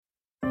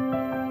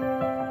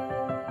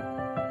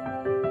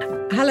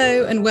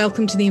Hello and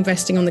welcome to the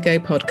Investing on the Go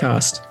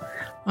podcast.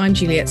 I'm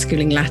Juliet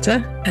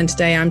Schooling-Latter and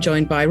today I'm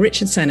joined by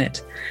Richard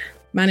Sennett,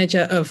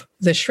 manager of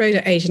the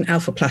Schroder Asian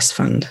Alpha Plus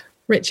Fund.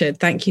 Richard,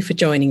 thank you for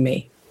joining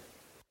me.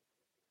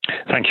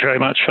 Thank you very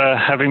much for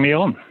having me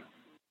on.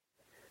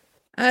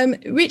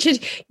 Richard,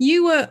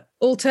 you were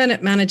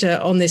alternate manager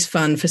on this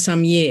fund for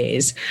some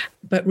years,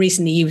 but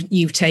recently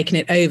you've taken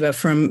it over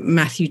from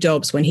Matthew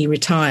Dobbs when he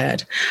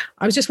retired.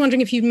 I was just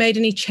wondering if you've made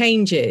any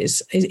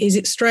changes. Is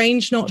it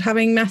strange not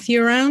having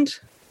Matthew around?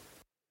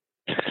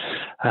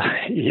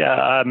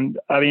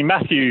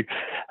 Matthew,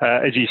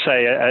 as you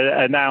say,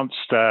 announced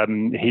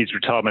his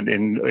retirement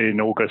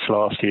in August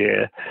last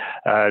year,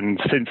 and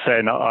since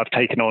then I've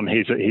taken on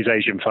his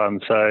Asian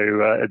fund.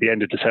 So at the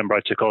end of December,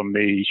 I took on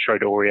the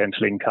Schroder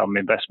Oriental Income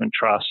Investment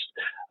Trust,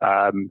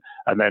 and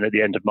then at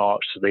the end of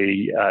March,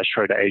 the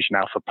Schroder Asian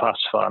Alpha Plus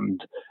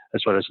Fund,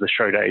 as well as the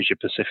Schroder Asia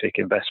Pacific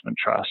Investment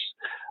Trust.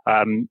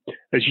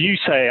 As you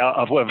say,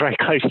 I've worked very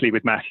closely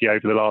with Matthew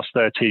over the last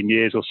 13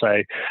 years or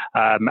so,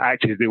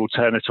 acting as the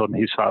alternate on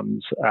his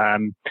funds.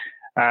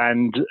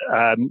 And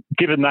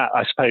given that,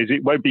 I suppose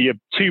it won't be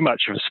too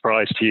much of a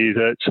surprise to you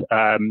that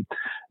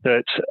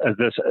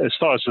as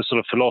far as the sort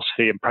of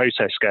philosophy and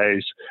process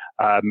goes,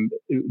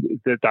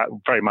 that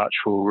very much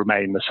will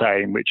remain the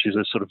same, which is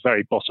a sort of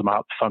very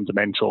bottom-up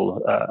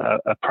fundamental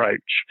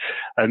approach.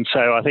 And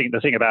so I think the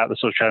thing about the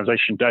sort of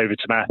transition over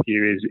to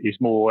Matthew is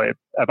more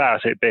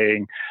about it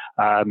being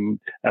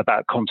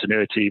about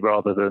continuity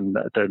rather than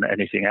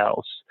anything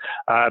else.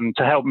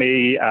 To help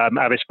me,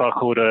 Avis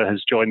Barkhorder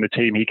has joined the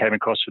team. He came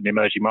across from the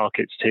emerging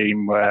markets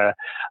team where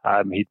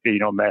he'd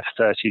been on there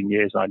for 13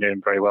 years. I knew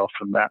him very well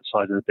from that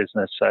side of the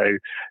business. So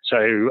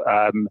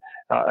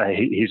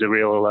he's a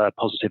real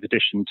positive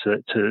addition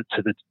to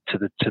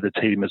the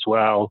team as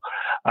well.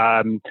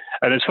 And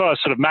as far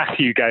as sort of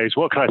Matthew goes,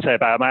 what can I say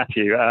about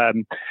Matthew?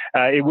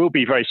 It will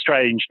be very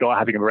strange not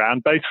having him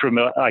around, both from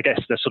I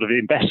guess the sort of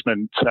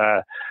investment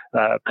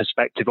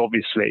perspective,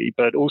 obviously,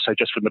 but also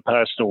just from the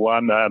personal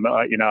one.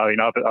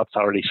 I've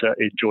thoroughly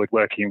enjoyed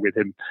working with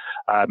him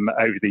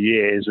over the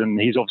years,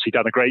 and he's obviously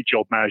done a great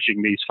job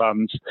managing these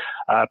funds.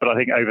 But I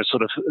think over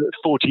sort of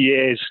 40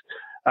 years.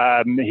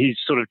 He's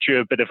sort of due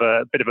a bit of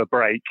a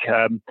break.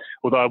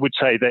 Although I would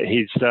say that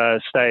he's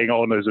staying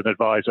on as an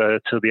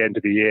advisor till the end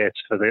of the year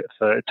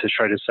to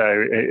Schroder.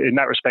 So in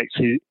that respect,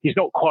 he's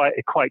not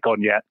quite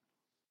gone yet.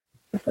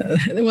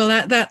 Well,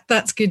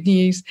 that's good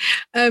news.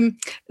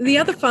 The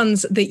other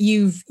funds that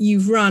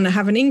you've run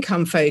have an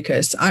income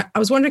focus. I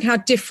was wondering how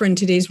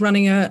different it is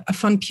running a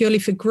fund purely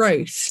for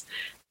growth.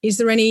 Is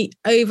there any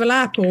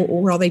overlap,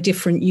 or are they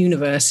different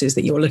universes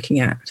that you're looking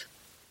at?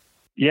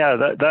 Yeah,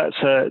 that's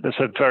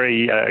a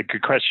very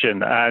good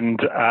question. And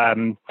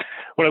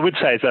what I would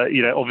say is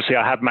that, obviously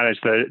I have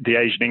managed the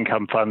Asian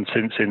Income Fund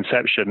since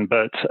inception,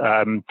 but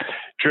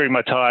during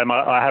my time,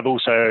 I have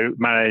also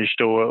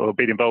managed or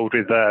been involved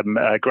with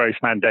growth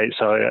mandates,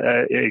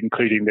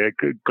 including the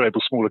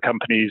Global Smaller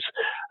Companies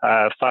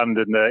Fund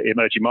and the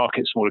Emerging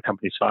Market Smaller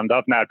Companies Fund.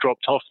 I've now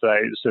dropped off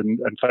those and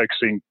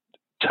focusing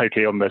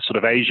totally on the sort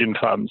of Asian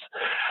funds.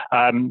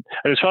 And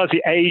as far as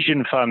the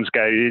Asian funds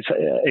go, it's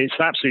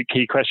an absolute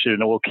key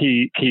question, or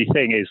key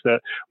thing is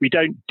that we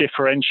don't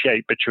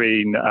differentiate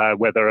between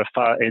whether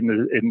in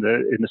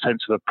the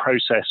sense of a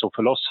process or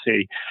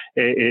philosophy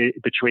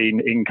between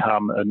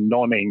income and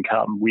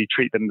non-income. We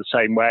treat them the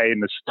same way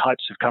in the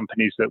types of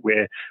companies that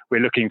we're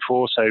looking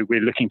for. So we're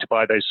looking to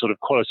buy those sort of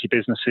quality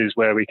businesses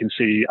where we can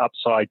see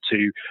upside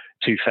to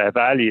fair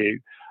value.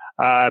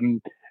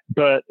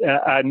 But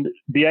and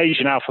the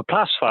Asian Alpha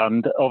Plus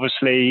Fund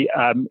obviously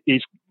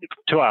is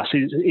to us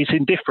is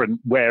indifferent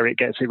where it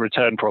gets its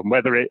return from,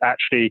 whether it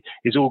actually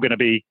is all going to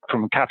be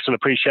from capital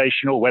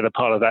appreciation or whether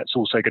part of that's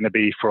also going to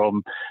be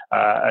from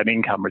an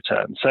income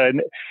return. So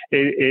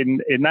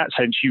in that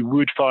sense, you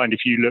would find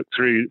if you look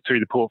through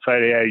the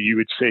portfolio, you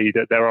would see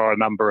that there are a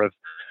number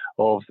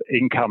of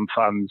income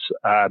funds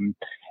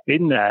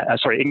in there,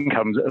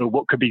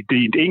 what could be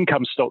deemed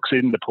income stocks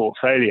in the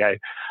portfolio.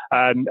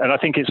 And I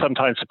think it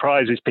sometimes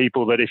surprises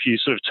people that if you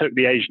sort of took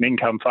the Asian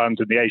Income Fund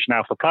and the Asian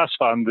Alpha Plus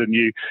Fund and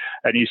you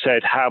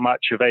said how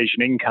much of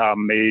Asian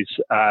income is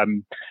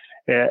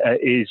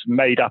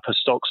made up of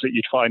stocks that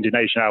you'd find in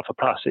Asian Alpha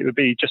Plus, it would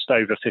be just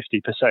over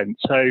 50%.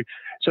 So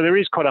there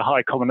is quite a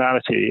high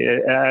commonality.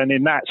 And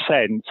in that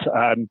sense,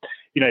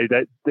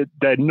 that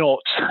they're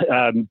not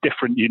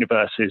different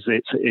universes.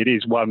 It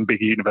is one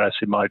big universe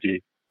in my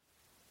view.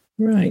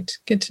 Right.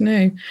 Good to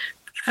know.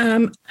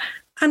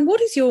 And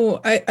what is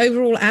your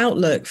overall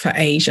outlook for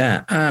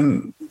Asia?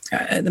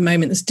 At the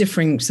moment, there's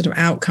differing sort of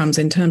outcomes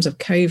in terms of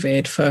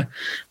COVID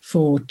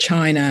for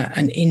China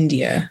and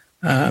India.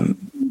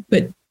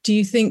 But do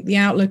you think the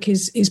outlook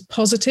is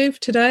positive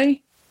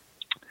today?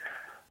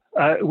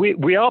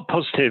 We are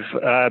positive,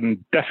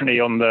 definitely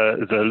on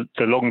the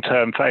long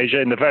term for Asia.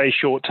 In the very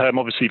short term,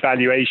 obviously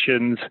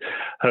valuations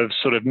have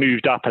sort of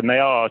moved up and they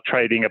are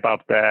trading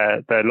above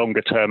their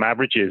longer term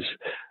averages.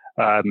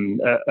 at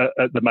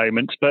the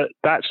moment, but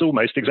that's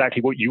almost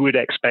exactly what you would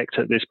expect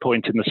at this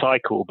point in the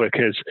cycle,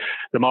 because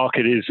the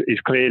market is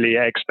clearly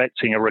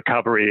expecting a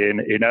recovery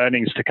in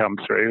earnings to come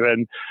through,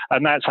 and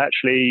that's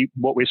actually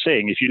what we're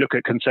seeing. If you look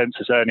at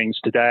consensus earnings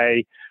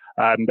today,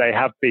 it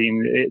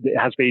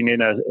has been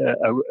in a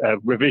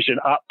revision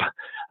up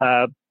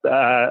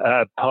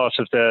part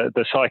of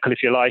the cycle,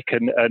 if you like,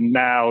 and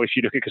now if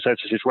you look at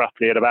consensus, it's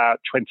roughly at about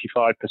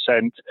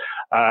 25%.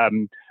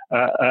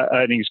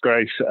 Earnings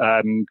growth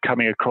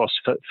coming across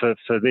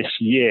for this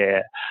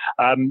year.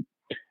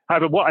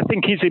 However, what I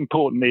think is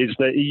important is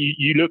that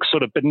you look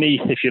sort of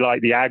beneath, if you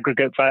like, the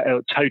aggregate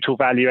total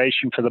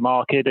valuation for the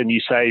market, and you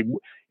say,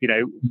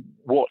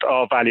 what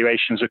are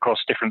valuations across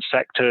different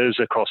sectors,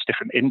 across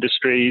different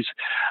industries?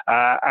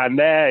 And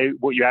there,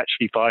 what you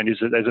actually find is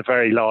that there's a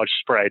very large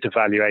spread of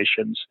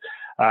valuations.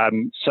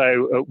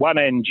 So at one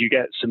end, you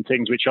get some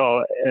things which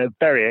are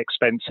very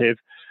expensive.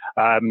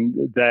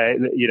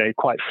 They're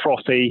quite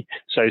frothy.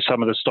 So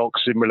some of the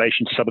stocks in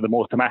relation to some of the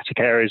more thematic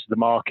areas of the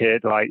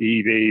market, like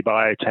EV,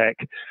 biotech,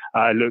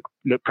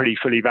 look pretty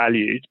fully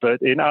valued.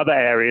 But in other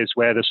areas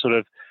where the sort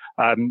of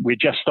we're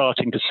just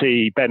starting to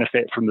see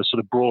benefit from the sort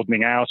of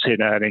broadening out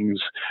in earnings,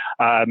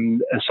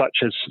 such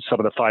as some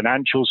of the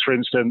financials, for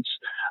instance,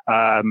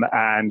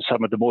 and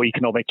some of the more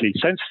economically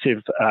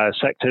sensitive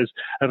sectors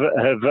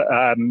have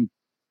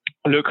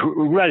look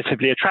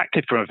relatively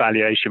attractive from a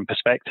valuation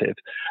perspective.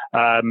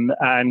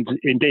 And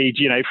indeed,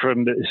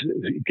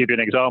 give you an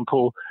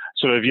example,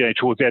 sort of,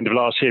 towards the end of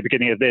last year,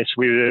 beginning of this,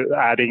 we were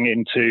adding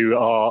into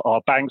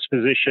our banks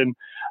position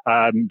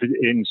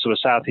in sort of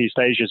Southeast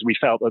Asia, as we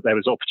felt that there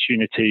was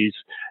opportunities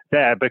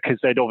there because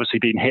they'd obviously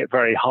been hit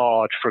very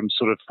hard from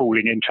sort of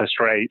falling interest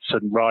rates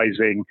and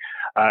rising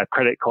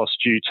credit costs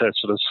due to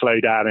sort of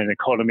slowdown in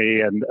economy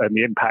and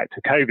the impact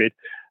of COVID.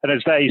 And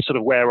as they sort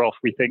of wear off,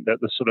 we think that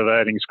the sort of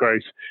earnings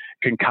growth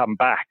can come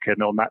back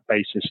and on that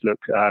basis look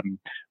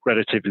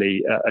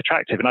relatively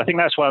attractive. And I think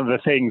that's one of the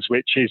things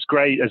which is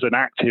great as an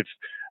active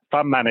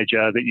fund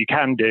manager that you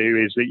can do,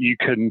 is that you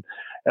can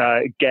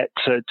get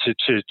to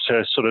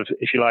sort of,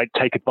 if you like,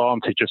 take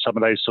advantage of some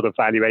of those sort of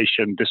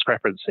valuation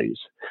discrepancies.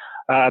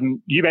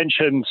 You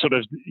mentioned sort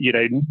of,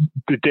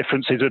 the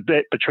differences a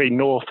bit between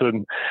North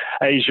and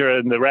Asia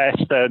and the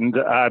rest. And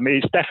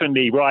it's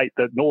definitely right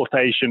that North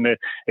Asian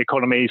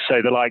economies,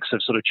 so the likes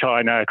of sort of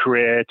China,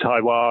 Korea,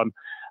 Taiwan,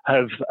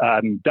 have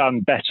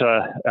done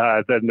better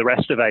than the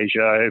rest of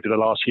Asia over the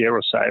last year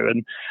or so.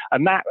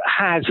 And that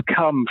has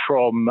come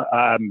from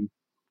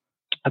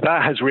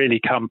that has really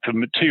come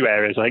from two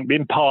areas. I think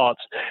in part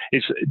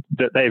is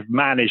that they've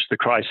managed the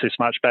crisis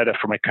much better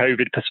from a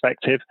COVID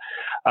perspective,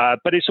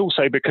 but it's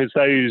also because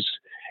those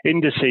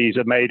indices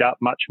are made up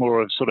much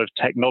more of sort of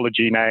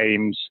technology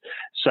names,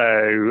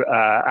 so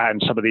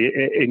and some of the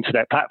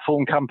internet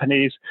platform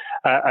companies,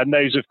 and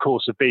those of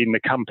course have been the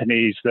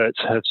companies that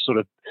have sort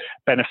of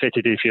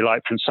benefited, if you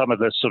like, from some of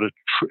the sort of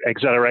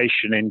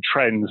acceleration in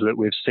trends that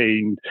we've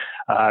seen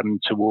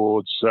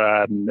towards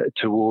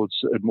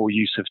more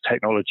use of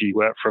technology,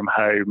 work from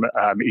home,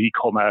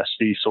 e-commerce,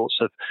 these sorts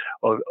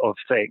of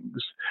things,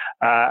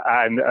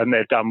 and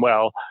they've done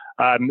well.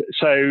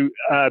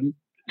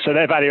 So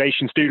their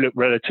valuations do look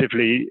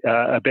relatively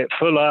a bit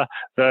fuller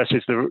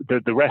versus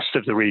the rest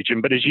of the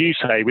region. But as you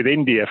say, with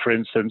India, for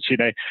instance,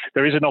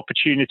 there is an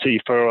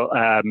opportunity for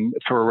a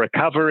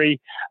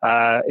recovery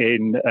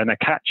and a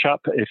catch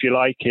up, if you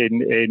like,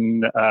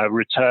 in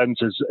returns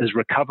as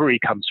recovery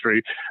comes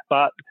through.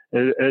 But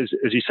as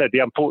you said, the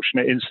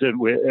unfortunate incident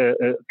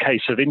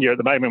case of India at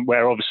the moment,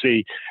 where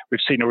obviously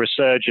we've seen a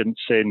resurgence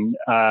in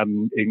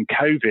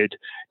COVID,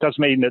 does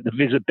mean that the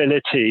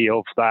visibility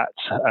of that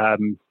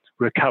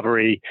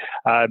recovery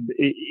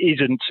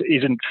isn't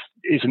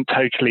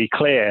totally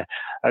clear,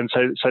 and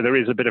so there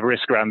is a bit of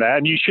risk around there.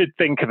 And you should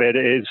think of it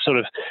as sort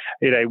of,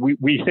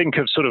 we think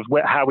of sort of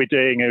how we're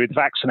doing with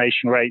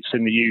vaccination rates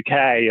in the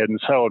UK and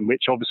so on,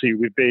 which obviously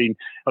we've been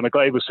on a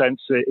global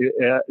sense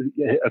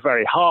are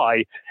very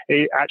high.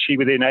 Actually,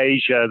 within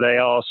Asia, they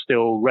are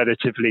still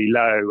relatively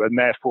low, and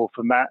therefore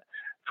from that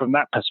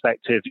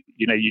perspective,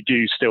 you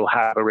do still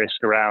have a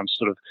risk around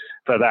sort of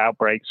further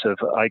outbreaks of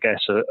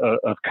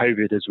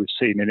COVID, as we've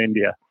seen in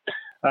India.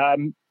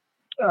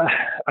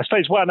 I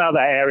suppose one other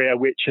area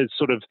which has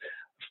sort of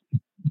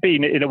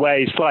been, in a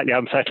way, slightly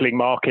unsettling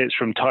markets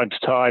from time to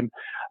time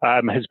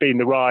has been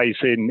the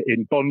rise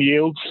in bond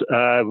yields,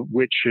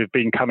 which have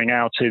been coming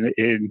out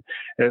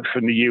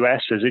from the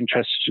US as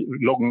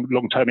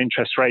long-term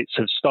interest rates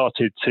have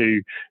started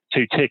to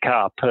tick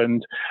up,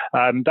 and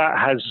that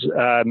has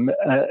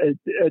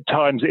at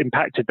times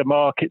impacted the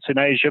markets in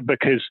Asia,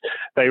 because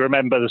they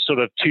remember the sort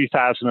of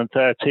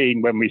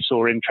 2013 when we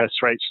saw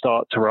interest rates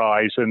start to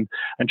rise, and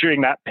during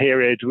that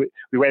period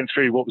we went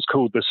through what was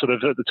called the sort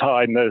of, at the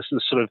time, the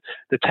sort of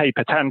the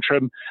taper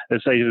tantrum,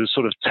 as they were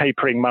sort of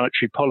tapering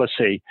monetary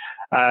policy,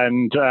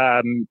 and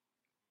that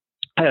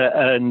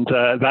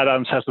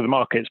unsettled the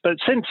markets. But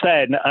since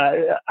then,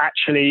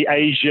 actually,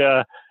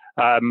 Asia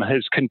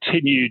has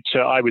continued to,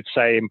 I would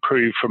say,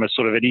 improve from a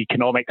sort of an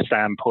economic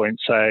standpoint.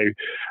 So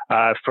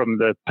from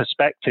the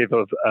perspective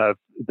of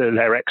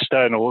their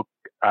external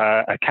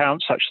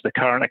accounts, such as the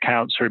current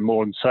accounts, are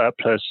more in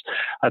surplus,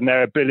 and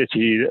their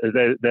ability,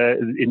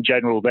 in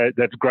general,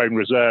 they've grown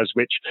reserves,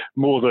 which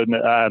more than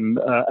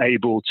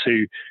able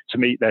to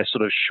meet their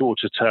sort of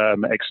shorter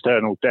term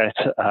external debt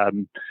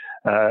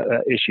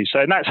issues. So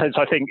in that sense,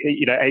 I think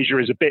Asia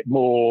is a bit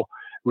more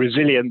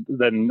resilient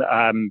than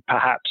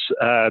perhaps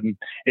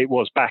it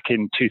was back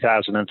in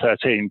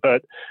 2013.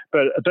 But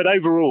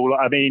overall,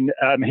 I mean,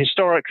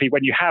 historically,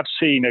 when you have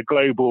seen a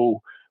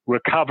global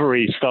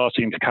recovery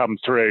starting to come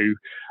through,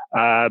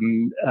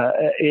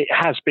 it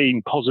has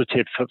been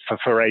positive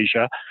for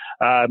Asia,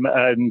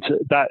 and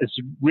that has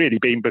really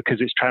been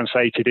because it's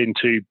translated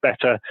into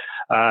better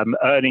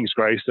earnings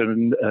growth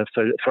and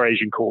for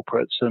Asian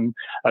corporates, and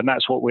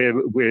that's what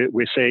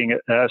we're seeing,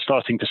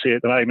 starting to see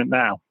at the moment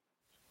now.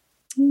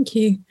 Thank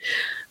you.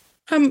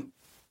 And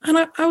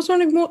I was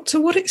wondering,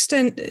 to what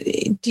extent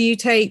do you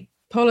take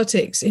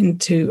politics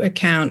into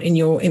account in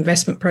your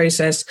investment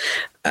process?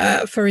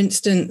 For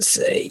instance,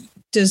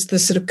 does the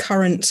sort of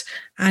current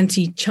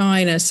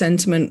anti-China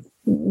sentiment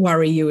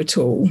worry you at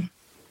all?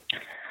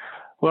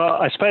 Well,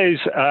 I suppose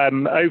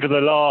over the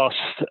last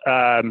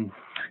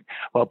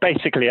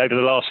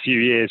few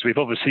years, we've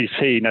obviously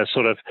seen a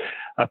sort of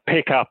a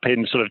pickup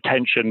in sort of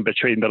tension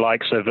between the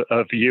likes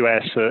of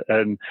US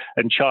and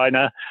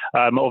China.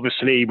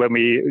 Obviously,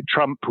 when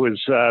Trump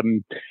was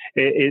in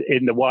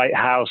the White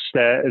House,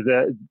 there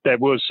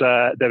was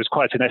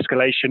quite an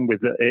escalation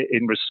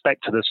in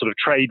respect to the sort of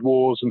trade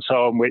wars and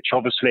so on, which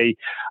obviously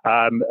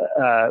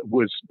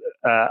was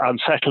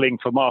unsettling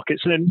for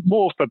markets and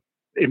more for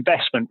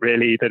investment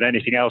really than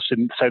anything else,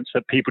 in the sense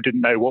that people didn't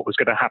know what was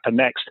going to happen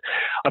next.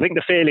 I think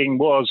the feeling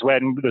was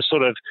when the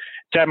sort of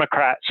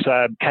Democrats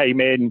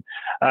came in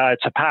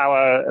to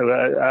power,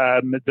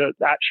 that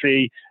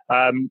actually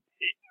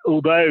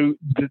although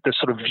the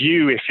sort of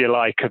view, if you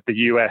like, of the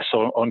US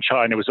on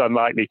China was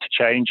unlikely to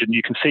change, and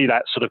you can see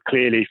that sort of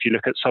clearly if you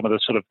look at some of the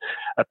sort of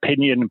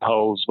opinion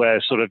polls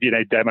where sort of,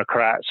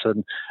 Democrats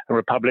and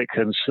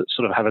Republicans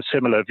sort of have a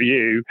similar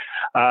view,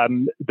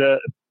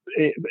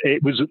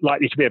 it was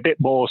likely to be a bit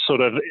more sort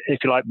of,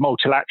 if you like,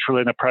 multilateral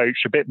in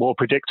approach, a bit more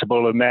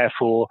predictable, and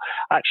therefore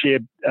actually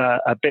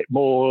a bit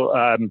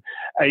more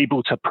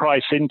able to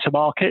price into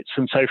markets.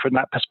 And so from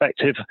that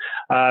perspective,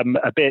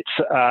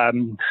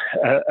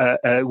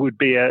 would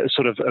be a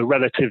sort of a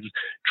relative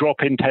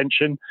drop in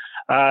tension.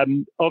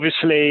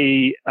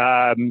 Obviously,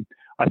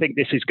 I think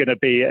this is going to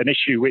be an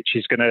issue which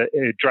is going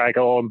to drag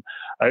on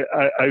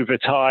over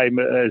time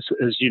as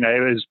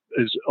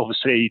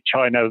obviously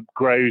China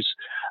grows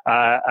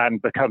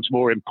and becomes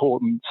more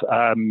important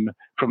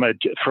from a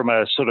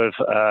sort of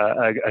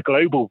a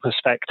global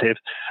perspective.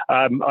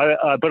 But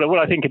what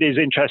I think it is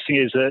interesting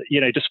is that,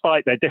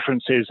 despite their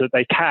differences, that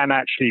they can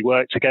actually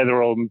work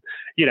together on,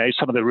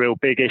 some of the real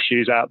big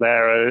issues out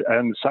there,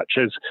 and such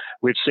as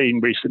we've seen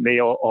recently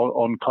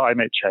on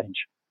climate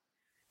change.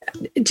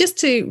 Just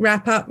to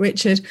wrap up,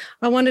 Richard,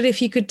 I wondered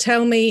if you could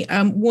tell me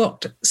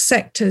what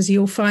sectors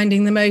you're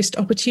finding the most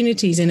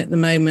opportunities in at the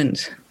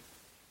moment.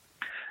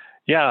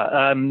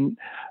 Yeah.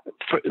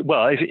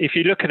 If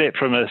you look at it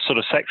from a sort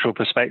of sectoral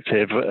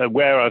perspective,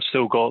 where I've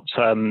still got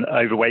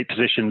overweight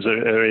positions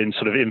are in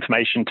sort of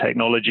information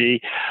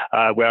technology,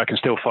 where I can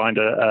still find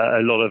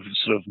a lot of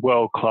sort of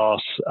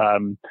world-class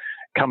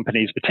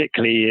companies,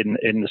 particularly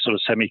in the sort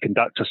of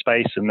semiconductor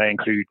space, and they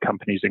include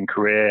companies in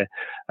Korea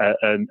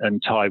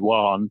and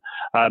Taiwan.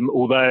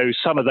 Although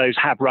some of those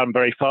have run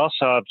very fast,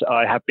 so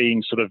I have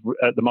been sort of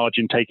at the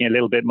margin taking a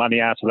little bit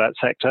money out of that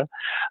sector.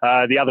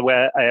 The other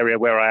area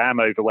where I am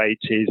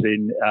overweight is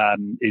in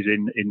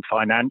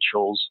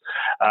financials,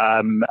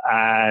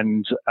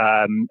 and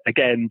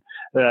again,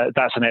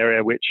 that's an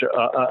area which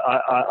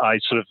I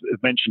sort of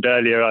mentioned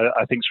earlier.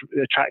 I think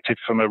is attractive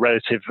from a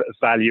relative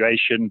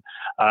valuation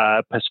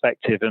perspective.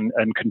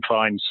 And can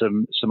find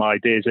some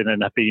ideas in,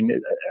 and have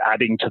been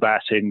adding to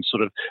that in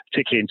sort of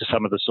particularly into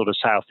some of the sort of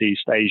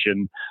Southeast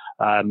Asian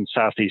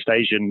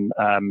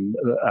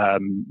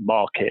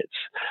markets.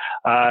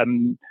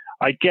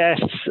 I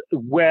guess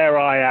where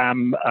I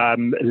am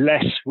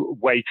less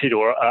weighted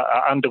or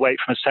underweight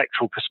from a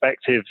sectoral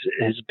perspective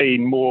has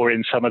been more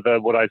in some of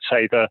what I'd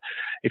say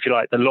if you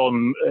like,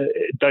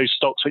 those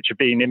stocks which have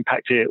been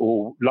impacted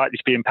or likely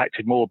to be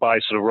impacted more by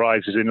sort of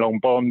rises in long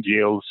bond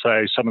yields.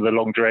 So some of the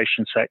long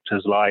duration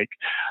sectors like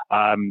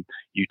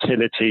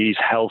utilities,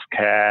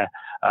 healthcare,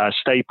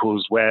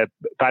 staples, where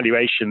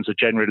valuations are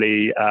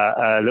generally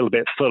a little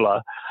bit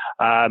fuller.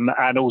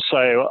 And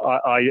also,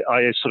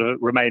 I sort of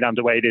remain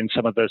underweight in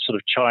some of the sort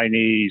of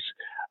Chinese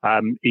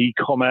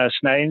e-commerce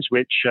names,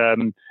 which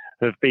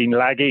have been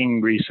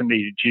lagging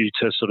recently due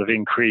to sort of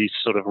increased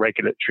sort of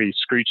regulatory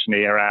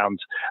scrutiny around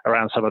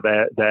some of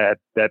their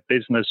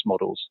business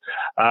models.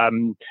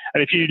 And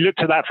if you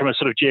looked at that from a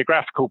sort of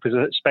geographical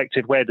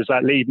perspective, where does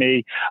that leave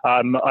me?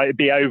 I'd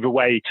be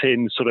overweight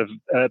in sort of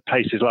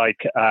places like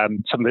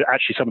some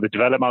of the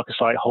developed markets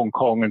like Hong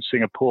Kong and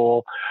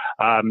Singapore,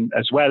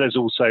 as well as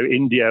also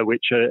India,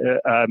 which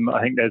I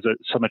think there's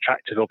some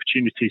attractive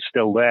opportunities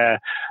still there,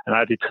 and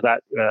added to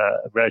that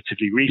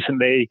relatively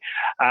recently,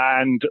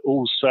 and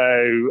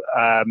also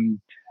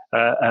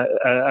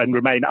and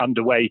remain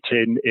underweight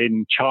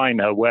in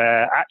China,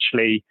 where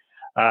actually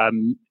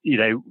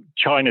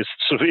China's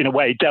sort of in a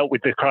way dealt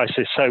with the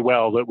crisis so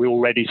well that we're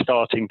already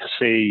starting to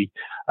see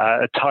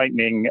a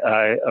tightening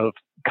of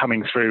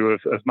coming through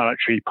of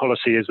monetary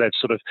policy, as they're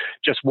sort of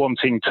just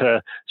wanting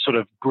to sort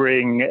of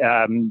bring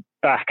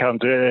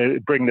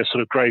the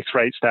sort of growth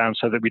rates down,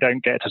 so that we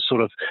don't get a sort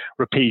of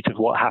repeat of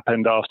what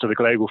happened after the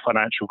global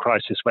financial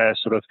crisis, where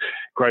sort of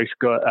growth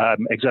got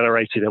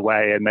accelerated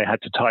away and they had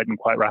to tighten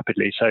quite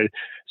rapidly. So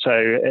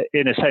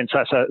in a sense,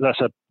 that's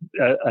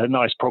a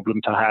nice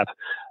problem to have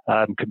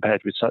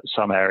compared with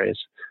some areas.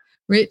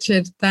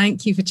 Richard,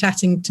 thank you for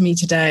chatting to me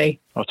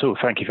today. Not at all.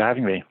 Thank you for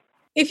having me.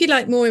 If you'd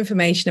like more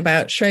information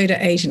about Schroder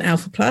Asian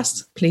Alpha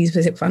Plus, please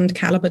visit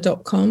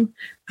fundcalibre.com,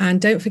 and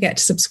don't forget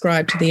to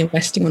subscribe to the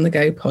Investing on the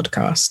Go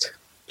podcast.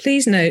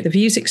 Please note the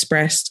views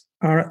expressed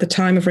are at the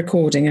time of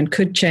recording and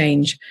could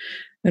change.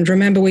 And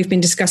remember, we've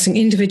been discussing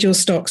individual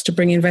stocks to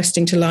bring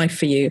investing to life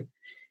for you.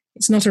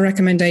 It's not a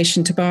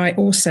recommendation to buy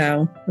or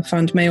sell. The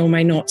fund may or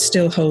may not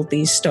still hold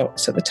these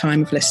stocks at the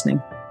time of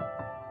listening.